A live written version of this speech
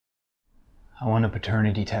I want a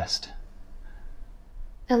paternity test.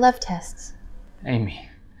 I love tests. Amy,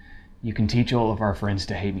 you can teach all of our friends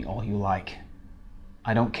to hate me all you like.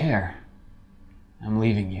 I don't care. I'm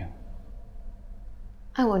leaving you.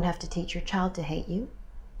 I won't have to teach your child to hate you.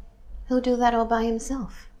 He'll do that all by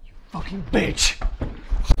himself. You fucking bitch!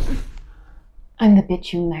 I'm the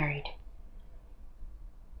bitch you married.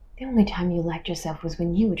 The only time you liked yourself was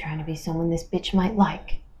when you were trying to be someone this bitch might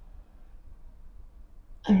like.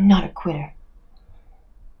 I'm not a quitter.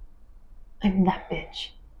 I'm that bitch.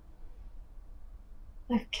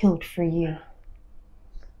 I've killed for you.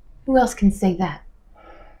 Who else can say that?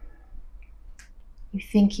 You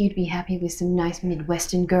think you'd be happy with some nice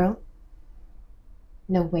Midwestern girl?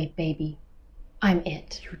 No way, baby. I'm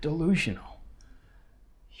it. You're delusional.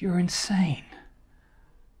 You're insane.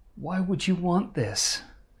 Why would you want this?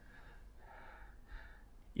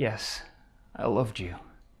 Yes, I loved you.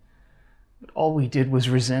 But all we did was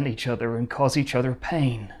resent each other and cause each other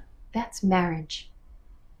pain. That's marriage.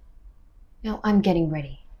 Now I'm getting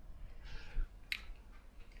ready.